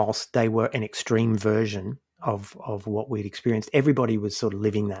 whilst they were an extreme version of what we'd experienced, everybody was sort of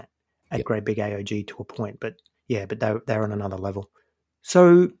living that at Yep. Great Big AOG to a point. But they're on another level.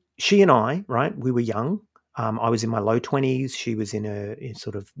 So she and I, right, we were young. I was in my low 20s. She was in her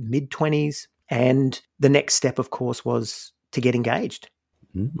sort of mid 20s. And the next step, of course, was to get engaged.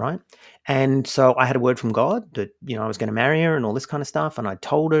 Right. And so I had a word from God that, I was going to marry her and all this kind of stuff. And I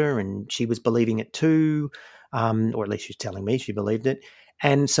told her, and she was believing it too. Or at least she's telling me she believed it.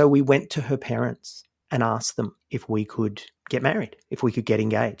 And so we went to her parents and asked them if we could get married, if we could get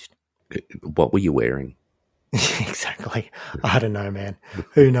engaged. What were you wearing? Exactly. I don't know, man.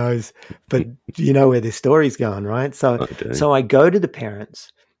 Who knows? But you know where this story's going, right? So I go to the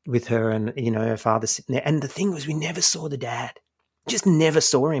parents with her and, her father sitting there. And the thing was, we never saw the dad. Just never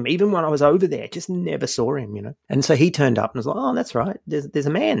saw him. Even when I was over there, just never saw him, And so he turned up and was like, oh, that's right. There's a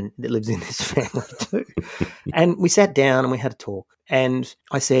man that lives in this family too. And we sat down and we had a talk. And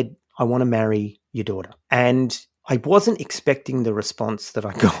I said, I want to marry your daughter. And I wasn't expecting the response that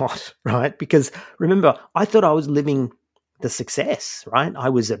I got, right? Because remember, I thought I was living the success, right? I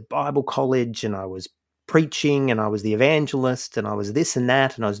was at Bible college and I was preaching and I was the evangelist and I was this and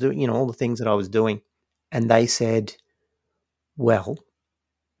that and I was doing, all the things that I was doing. And they said, well,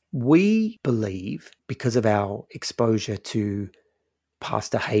 we believe because of our exposure to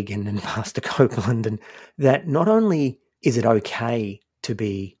Pastor Hagen and Pastor Copeland, and that not only is it okay to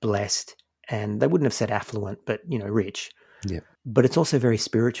be blessed, and they wouldn't have said affluent, but, rich, but it's also very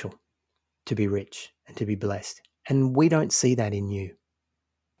spiritual to be rich and to be blessed. And we don't see that in you.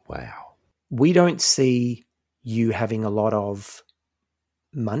 Wow. We don't see you having a lot of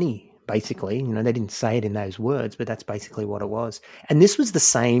money. Basically, they didn't say it in those words, but that's basically what it was. And this was the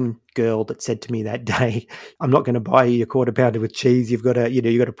same girl that said to me that day, I'm not going to buy you a quarter pounder with cheese. You've got to,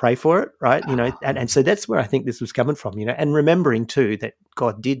 you got to pray for it. Right. And so that's where I think this was coming from, and remembering too, that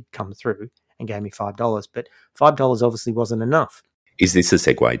God did come through and gave me $5, but $5 obviously wasn't enough. Is this a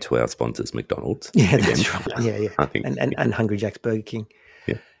segue to our sponsors, McDonald's? Yeah, that's right. Yeah. I think, and Hungry Jack's Burger King.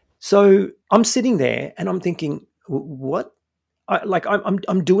 Yeah. So I'm sitting there and I'm thinking, what?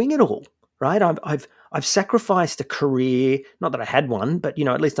 I'm doing it all, right? I've sacrificed a career, not that I had one, but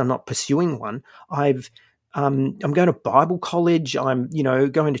at least I'm not pursuing one. I'm going to Bible college. I'm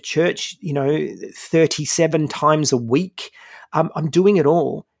going to church 37 times a week. I'm doing it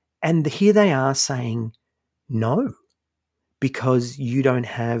all, and here they are saying no because you don't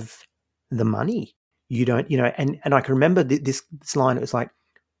have the money. You don't, and I can remember this line. It was like,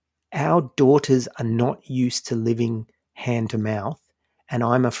 our daughters are not used to living hand to mouth, and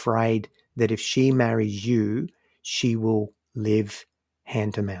I'm afraid that if she marries you, she will live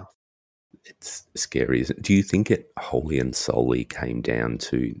hand to mouth. It's scary, isn't it? Do you think it wholly and solely came down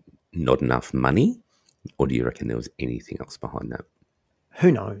to not enough money, or do you reckon there was anything else behind that?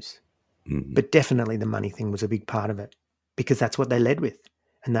 Who knows? Mm-hmm. But definitely the money thing was a big part of it, because that's what they led with,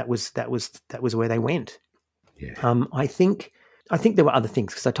 and that was where they went. Yeah. I think there were other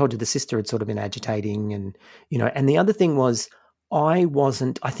things, because I told you the sister had sort of been agitating and the other thing was I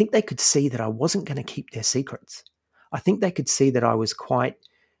think they could see that I wasn't going to keep their secrets. I think they could see that I was quite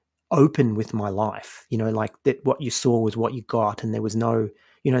open with my life, like that what you saw was what you got, and there was no,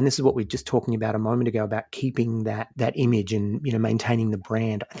 and this is what we were just talking about a moment ago about keeping that image and, maintaining the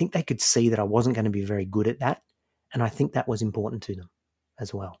brand. I think they could see that I wasn't going to be very good at that. And I think that was important to them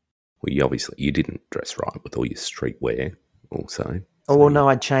as well. Well, you didn't dress right with all your streetwear also. Oh, well, no,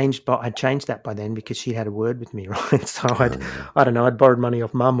 I'd changed that by then because she had a word with me, right? So I'd borrowed money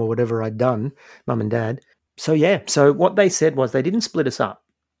off mum or whatever I'd done, mum and dad. So, yeah. So what they said was they didn't split us up.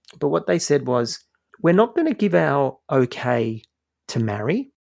 But what they said was, we're not going to give our okay to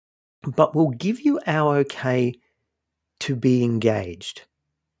marry, but we'll give you our okay to be engaged.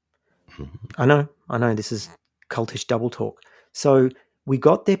 I know this is cultish double talk. So we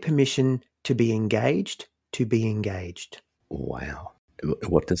got their permission to be engaged. Wow.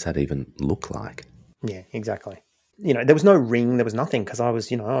 What does that even look like? Yeah, exactly. There was no ring, there was nothing, because I was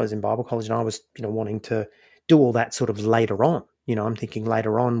in Bible college and I was, wanting to do all that sort of later on. I'm thinking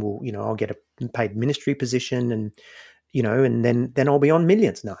later on, I'll get a paid ministry position and, and then I'll be on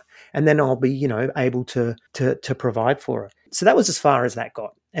millions now. And then I'll be, able to provide for it. So that was as far as that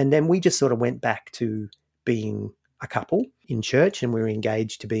got. And then we just sort of went back to being a couple in church, and we were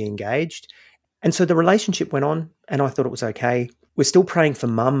engaged to be engaged. And so the relationship went on, and I thought it was okay. We're still praying for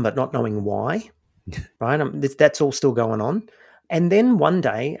mum, but not knowing why, right? That's all still going on. And then one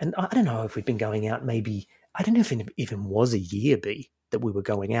day, and I don't know if we've been going out maybe, I don't know if it even was a year, B. that we were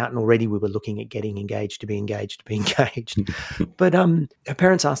going out, and already we were looking at getting engaged to be engaged. But her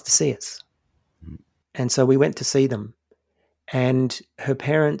parents asked to see us. And so we went to see them. And her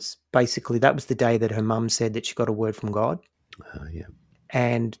parents, basically, that was the day that her mum said that she got a word from God. Yeah.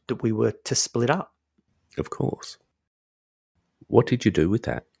 And that we were to split up. Of course. What did you do with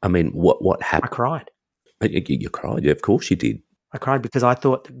that? I mean, what I happened? cried. You cried. Yeah, of course you did. I cried because I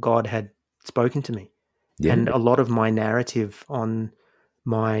thought that God had spoken to me. Yeah. And a lot of my narrative on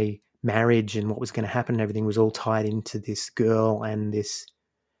my marriage and what was going to happen and everything was all tied into this girl and this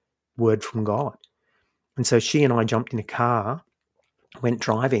word from God. And so she and I jumped in a car, went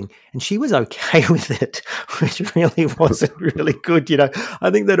driving, and she was okay with it, which really wasn't really good. You know, I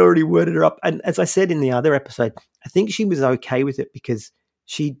think they'd already worded her up. And as I said in the other episode, I think she was okay with it because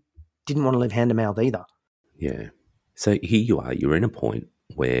she didn't want to live hand to mouth either. Yeah. So here you are. You're in a point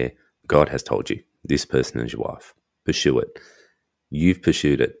where God has told you this person is your wife. Pursue it. You've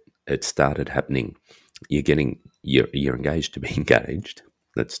pursued it. It started happening. You're engaged to be engaged.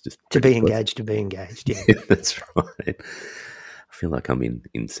 That's just to be engaged. Yeah, that's right. I feel like I'm in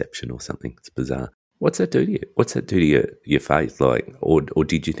Inception or something. It's bizarre. What's that do to you? What's that do to your faith? Like, or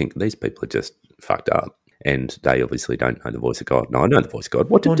did you think these people are just fucked up and they obviously don't know the voice of God? No, I know the voice of God.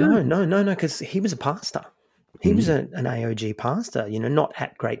 What to do? No, because he was a pastor. He was an AOG pastor, you know, not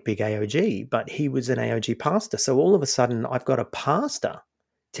at great big AOG, but he was an AOG pastor. So all of a sudden I've got a pastor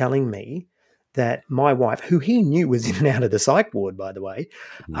telling me that my wife, who he knew was in and out of the psych ward, by the way,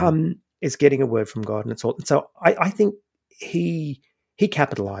 is getting a word from God. And it's all. So I think he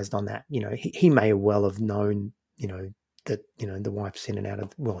capitalized on that. You know, he may well have known, you know, that, you know, the wife's in and out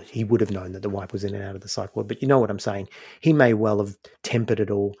of, well, he would have known that the wife was in and out of the psych ward, but you know what I'm saying? He may well have tempered it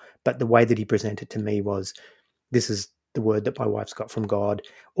all, but the way that he presented to me was, this is the word that my wife's got from God.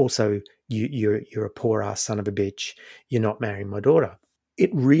 Also, you're a poor ass son of a bitch. You're not marrying my daughter. It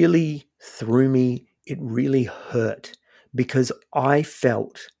really threw me. It really hurt because I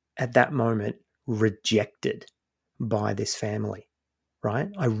felt at that moment rejected by this family, right?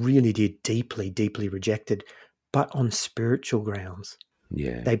 I really did deeply, deeply rejected, but on spiritual grounds.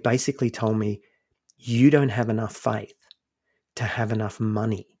 Yeah. They basically told me, you don't have enough faith to have enough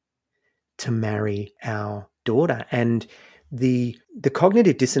money to marry our daughter. And the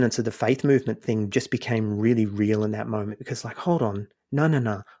cognitive dissonance of the faith movement thing just became really real in that moment because, like, hold on,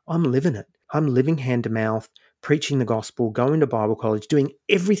 no, I'm living it. I'm living hand to mouth, preaching the gospel, going to Bible college, doing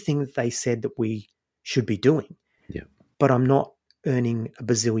everything that they said that we should be doing. Yeah. But I'm not earning $1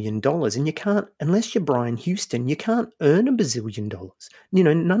 bazillion. And you can't, unless you're Brian Houston, you can't earn $1 bazillion. You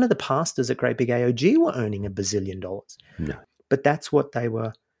know, none of the pastors at Great Big AOG were earning $1 bazillion. No. But that's what they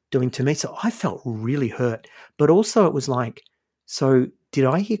were doing to me. So I felt really hurt. But also it was like, so did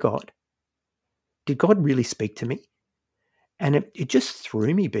I hear God? Did God really speak to me? And it just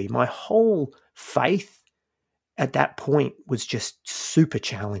threw me, B. My whole faith at that point was just super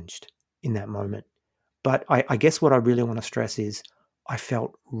challenged in that moment. But I guess what I really want to stress is I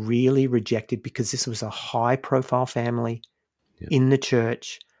felt really rejected because this was a high-profile family in the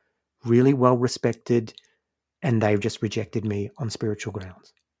church, really well-respected, and they've just rejected me on spiritual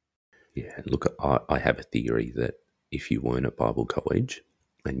grounds. Yeah, look, I have a theory that if you weren't at Bible college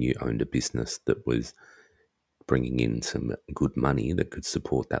and you owned a business that was bringing in some good money that could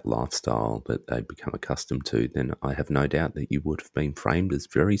support that lifestyle that they'd become accustomed to, then I have no doubt that you would have been framed as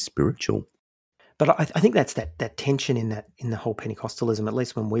very spiritual. But I think that's that tension in the whole Pentecostalism, at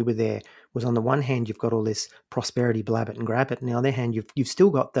least when we were there, was on the one hand, you've got all this prosperity, blab it and grab it. And on the other hand, you've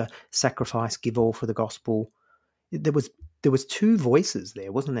still got the sacrifice, give all for the gospel. There was two voices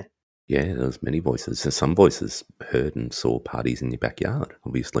there, wasn't there? Yeah, there was many voices. So some voices heard and saw parties in your backyard,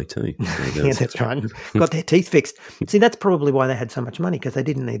 obviously, too. Yeah, that's right. Got their teeth fixed. See, that's probably why they had so much money, because they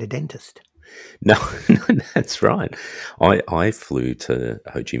didn't need a dentist. No, that's right. I flew to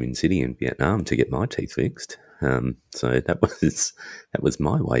Ho Chi Minh City in Vietnam to get my teeth fixed. So that was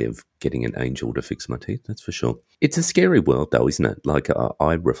my way of getting an angel to fix my teeth, that's for sure. It's a scary world, though, isn't it? Like,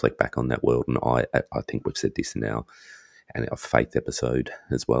 I reflect back on that world, and I think we've said this in our faith episode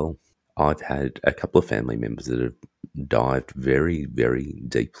as well. I've had a couple of family members that have dived very, very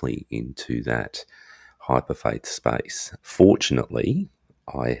deeply into that hyperfaith space. Fortunately,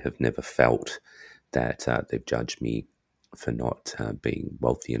 I have never felt that they've judged me for not being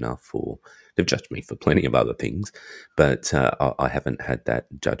wealthy enough, or they've judged me for plenty of other things, but I haven't had that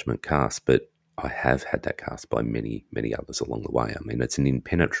judgment cast, but I have had that cast by many, many others along the way. I mean, it's an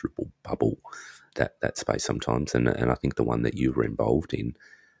impenetrable bubble, that space sometimes, and I think the one that you were involved in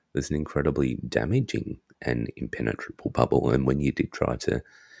was an incredibly damaging and impenetrable bubble, and when you did try to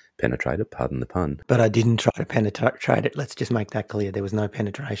penetrate it, pardon the pun. But I didn't try to penetrate it. Let's just make that clear. There was no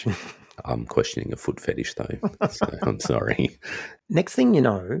penetration. I'm questioning a foot fetish though, so I'm sorry. Next thing you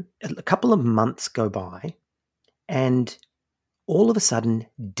know, a couple of months go by and all of a sudden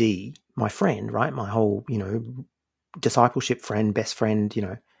D, my friend, right, my whole, discipleship friend, best friend,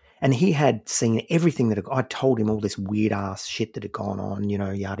 and he had seen everything that I told him, all this weird ass shit that had gone on,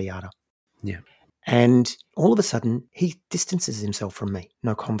 yada, yada. Yeah. And all of a sudden he distances himself from me.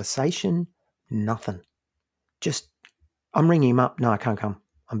 No conversation, nothing. Just, I'm ringing him up. No, I can't come.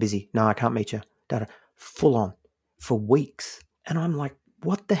 I'm busy. No, I can't meet you. Dada. Full on for weeks. And I'm like,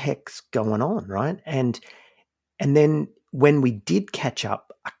 what the heck's going on, right? And then when we did catch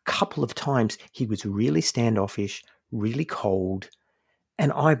up a couple of times, he was really standoffish, really cold,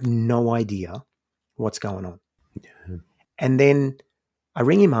 and I've no idea what's going on. Yeah. And then I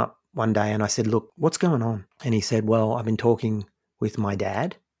ring him up one day and I said, look, what's going on? And he said, well, I've been talking with my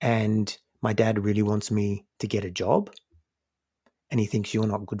dad and my dad really wants me to get a job and he thinks you're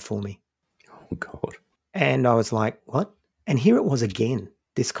not good for me. Oh, God. And I was like, what? And here it was again,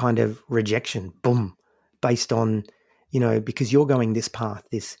 this kind of rejection, boom, based on, because you're going this path,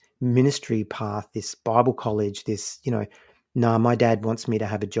 this ministry path, this Bible college, this, no, my dad wants me to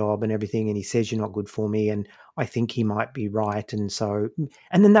have a job and everything. And he says you're not good for me. And I think he might be right. And so,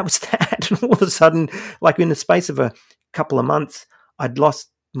 and then that was that. And all of a sudden, like in the space of a couple of months, I'd lost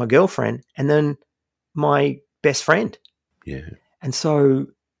my girlfriend and then my best friend. Yeah. And so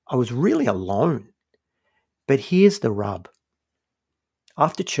I was really alone. But here's the rub.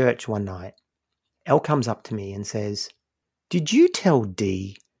 After church one night, Elle comes up to me and says, did you tell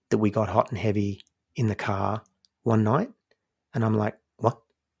D that we got hot and heavy in the car one night? And I'm like, what?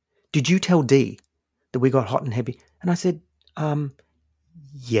 Did you tell D that we got hot and heavy? And I said,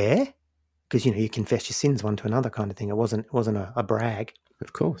 yeah. Because, you confess your sins one to another kind of thing. It wasn't a brag.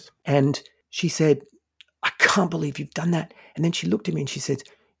 Of course. And she said, I can't believe you've done that. And then she looked at me and she said,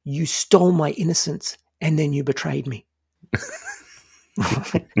 you stole my innocence and then you betrayed me.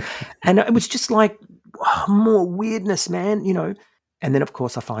 And it was just like, more weirdness, man, And then, of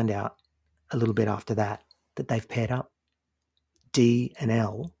course, I find out a little bit after that they've paired up. D and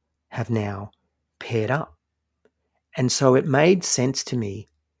L have now paired up. And so it made sense to me,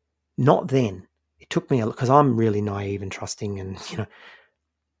 not then. It took me, because I'm really naive and trusting and,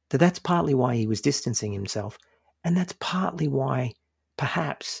 that's partly why he was distancing himself. And that's partly why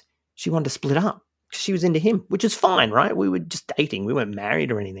perhaps she wanted to split up. She was into him, which is fine, right? We were just dating. We weren't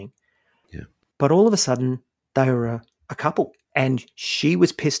married or anything. Yeah. But all of a sudden, they were a couple. And she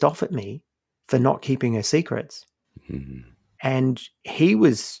was pissed off at me for not keeping her secrets. Mm-hmm. And he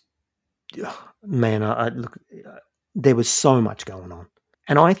was, man, there was so much going on.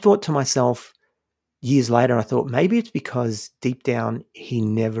 And I thought to myself, years later, I thought maybe it's because deep down, he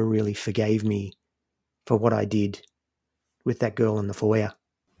never really forgave me for what I did with that girl in the foyer.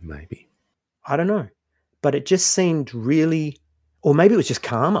 Maybe. I don't know. But it just seemed really, or maybe it was just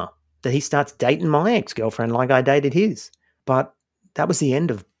karma that he starts dating my ex-girlfriend like I dated his. But that was the end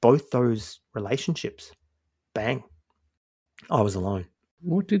of both those relationships. Bang. I was alone.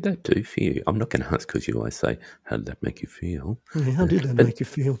 What did that do for you? I'm not going to ask because you always say, how did that make you feel? Yeah, how did that make you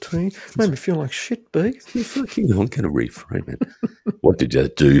feel, T? Made me feel like shit, B. You fucking, I'm going to reframe it. What did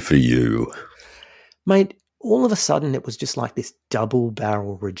that do for you? Mate, all of a sudden it was just like this double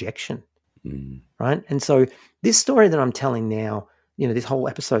barrel rejection, right? And so this story that I'm telling now, this whole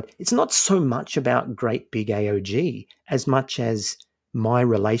episode, it's not so much about Great Big AOG as much as my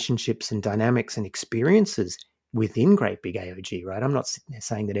relationships and dynamics and experiences within Great Big AOG, right? I'm not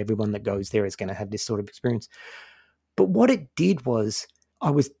saying that everyone that goes there is going to have this sort of experience. But what it did was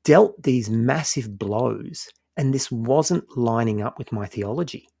I was dealt these massive blows and this wasn't lining up with my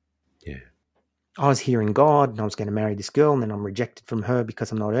theology. Yeah. I was hearing God and I was going to marry this girl and then I'm rejected from her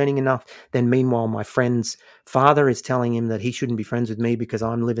because I'm not earning enough. Then meanwhile, my friend's father is telling him that he shouldn't be friends with me because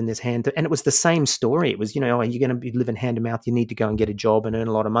I'm living this and it was the same story. It was, oh, you're going to be living hand to mouth. You need to go and get a job and earn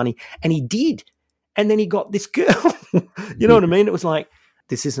a lot of money. And he did. And then he got this girl. You know what I mean? It was like,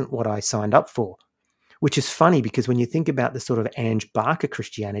 this isn't what I signed up for, which is funny because when you think about the sort of Ange Barker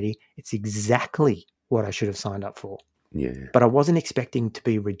Christianity, it's exactly what I should have signed up for. Yeah. But I wasn't expecting to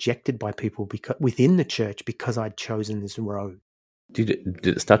be rejected by people within the church because I'd chosen this road. Did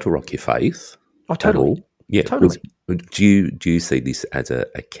it start to rock your faith? Oh, totally. At all? Yeah, totally. Do you see this as a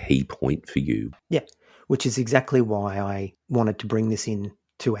key point for you? Yeah, which is exactly why I wanted to bring this in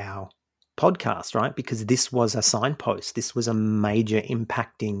to our podcast, right? Because this was a signpost. This was a major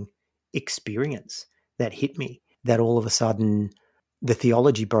impacting experience that hit me, that all of a sudden the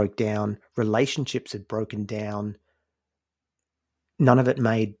theology broke down, relationships had broken down, none of it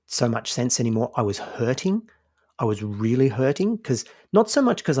made so much sense anymore. I was hurting. I was really hurting because not so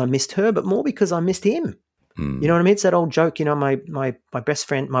much because I missed her, but more because I missed him. You know what I mean? It's that old joke, my best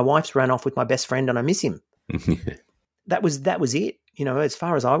friend, my wife's ran off with my best friend and I miss him. That was it. As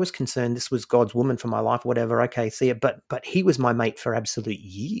far as I was concerned, this was God's woman for my life, whatever. Okay, see it. But he was my mate for absolute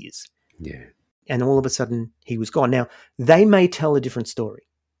years. Yeah. And all of a sudden he was gone. Now, they may tell a different story.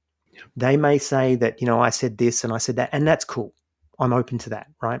 Yeah. They may say that, I said this and I said that, and that's cool. I'm open to that,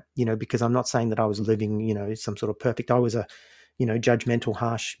 right? Because I'm not saying that I was living, some sort of perfect, I was a, judgmental,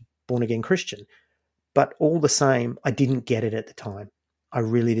 harsh, born-again Christian. But all the same, I didn't get it at the time. I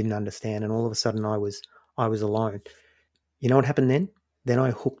really didn't understand. And all of a sudden I was alone. You know what happened then? Then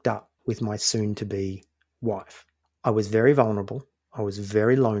I hooked up with my soon-to-be wife. I was very vulnerable. I was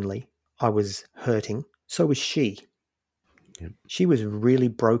very lonely. I was hurting. So was she. Yep. She was really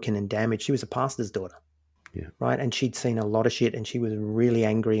broken and damaged. She was a pastor's daughter. Yeah. Right. And she'd seen a lot of shit and she was really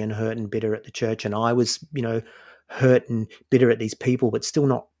angry and hurt and bitter at the church. And I was, hurt and bitter at these people, but still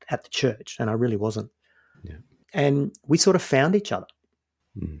not at the church. And I really wasn't. Yeah. And we sort of found each other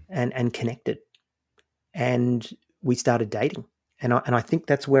and connected. And we started dating. And I think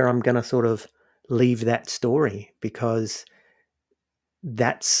that's where I'm going to sort of leave that story, because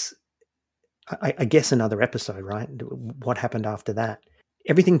that's, I guess, another episode, right? What happened after that?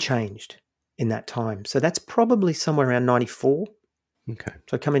 Everything changed in that time. So that's probably somewhere around 94. Okay.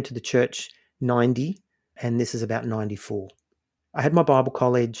 So I come into the church 90, and this is about 94. I had my Bible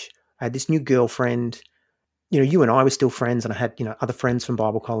college. I had this new girlfriend. You and I were still friends, and I had, other friends from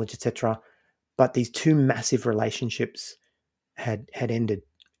Bible college, etc. But these two massive relationships had ended.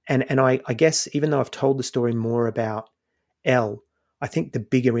 And I guess, even though I've told the story more about Elle, I think the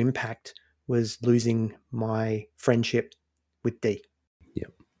bigger impact was losing my friendship with Dee.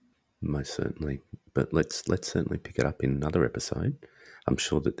 Yep, most certainly. But let's certainly pick it up in another episode. I'm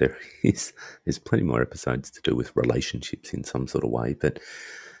sure that there's plenty more episodes to do with relationships in some sort of way. But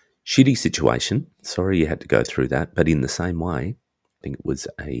shitty situation. Sorry you had to go through that. But in the same way, I think it was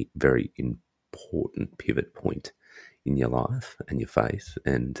a very important pivot point in your life and your faith,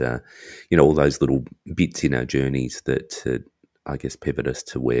 and all those little bits in our journeys that I guess pivot us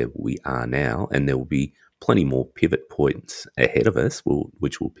to where we are now. And there will be plenty more pivot points ahead of us,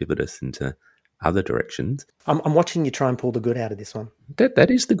 which will pivot us into other directions. I'm watching you try and pull the good out of this one.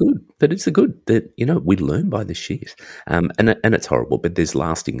 That is the good. That is the good. That we learn by the shit, and it's horrible, but there's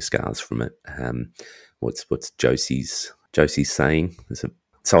lasting scars from it. What's Josie's saying? There's a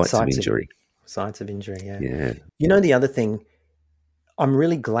sites of injury. Sites of injury, yeah. Yeah. The other thing, I'm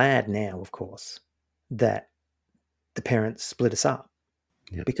really glad now, of course, that the parents split us up.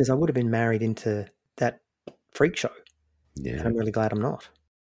 Yep. Because I would have been married into that freak show. Yeah. And I'm really glad I'm not.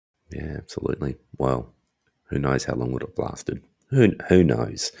 Yeah, absolutely. Well, who knows how long would have lasted? Who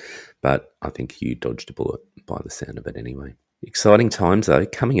knows? But I think you dodged a bullet by the sound of it anyway. Exciting times, though,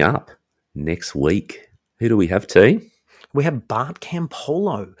 coming up next week. Who do we have, T? We have Bart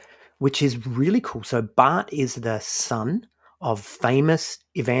Campolo, which is really cool. So Bart is the son of famous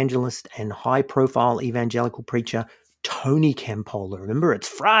evangelist and high-profile evangelical preacher Tony Campolo. Remember, it's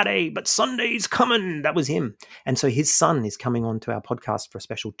Friday, but Sunday's coming. That was him. And so his son is coming on to our podcast for a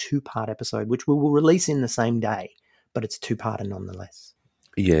special 2-part episode, which we will release in the same day, but it's 2-parter nonetheless.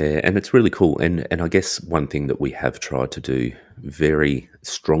 Yeah, and it's really cool. And I guess one thing that we have tried to do very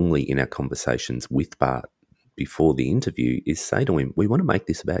strongly in our conversations with Bart before the interview is say to him, we want to make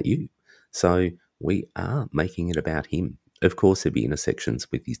this about you. So we are making it about him. Of course, there'll be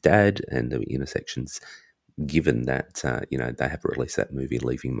intersections with his dad, and there'll be intersections given that, they have released that movie,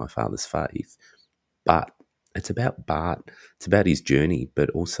 Leaving My Father's Faith. But it's about Bart. It's about his journey, but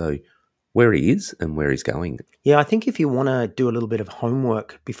also where he is and where he's going. Yeah, I think if you want to do a little bit of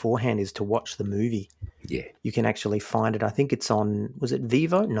homework beforehand is to watch the movie. Yeah. You can actually find it. I think it's on, was it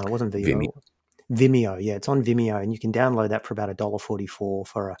Vivo? No, it wasn't Vivo. Vimeo, yeah, it's on Vimeo, and you can download that for about $1.44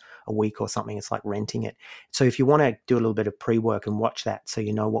 for a week or something. It's like renting it. So if you want to do a little bit of pre-work and watch that so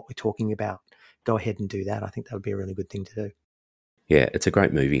you know what we're talking about, go ahead and do that. I think that would be a really good thing to do. Yeah, it's a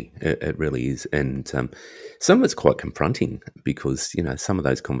great movie. It really is. And some of it's quite confronting because, some of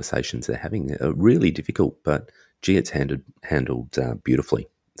those conversations they're having are really difficult, but gee, it's handled beautifully.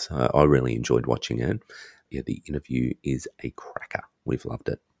 So I really enjoyed watching it. Yeah, the interview is a cracker. We've loved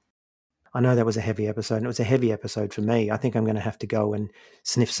it. I know that was a heavy episode, and it was a heavy episode for me. I think I'm going to have to go and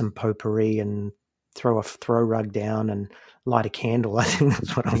sniff some potpourri and throw a throw rug down and light a candle. I think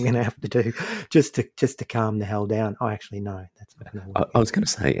that's what I'm going to have to do just to calm the hell down. Oh, actually, no, that's not going to work. I was going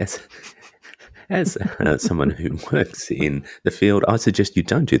to say, as someone who works in the field, I suggest you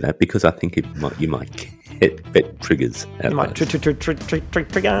don't do that because I think you might bet triggers. You might trigger.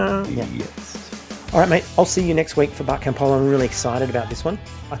 Yeah. Yes. All right, mate. I'll see you next week for Barcamp Polo. I'm really excited about this one.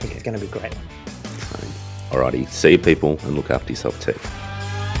 I think it's going to be great. Alrighty. See you, people, and look after yourself too.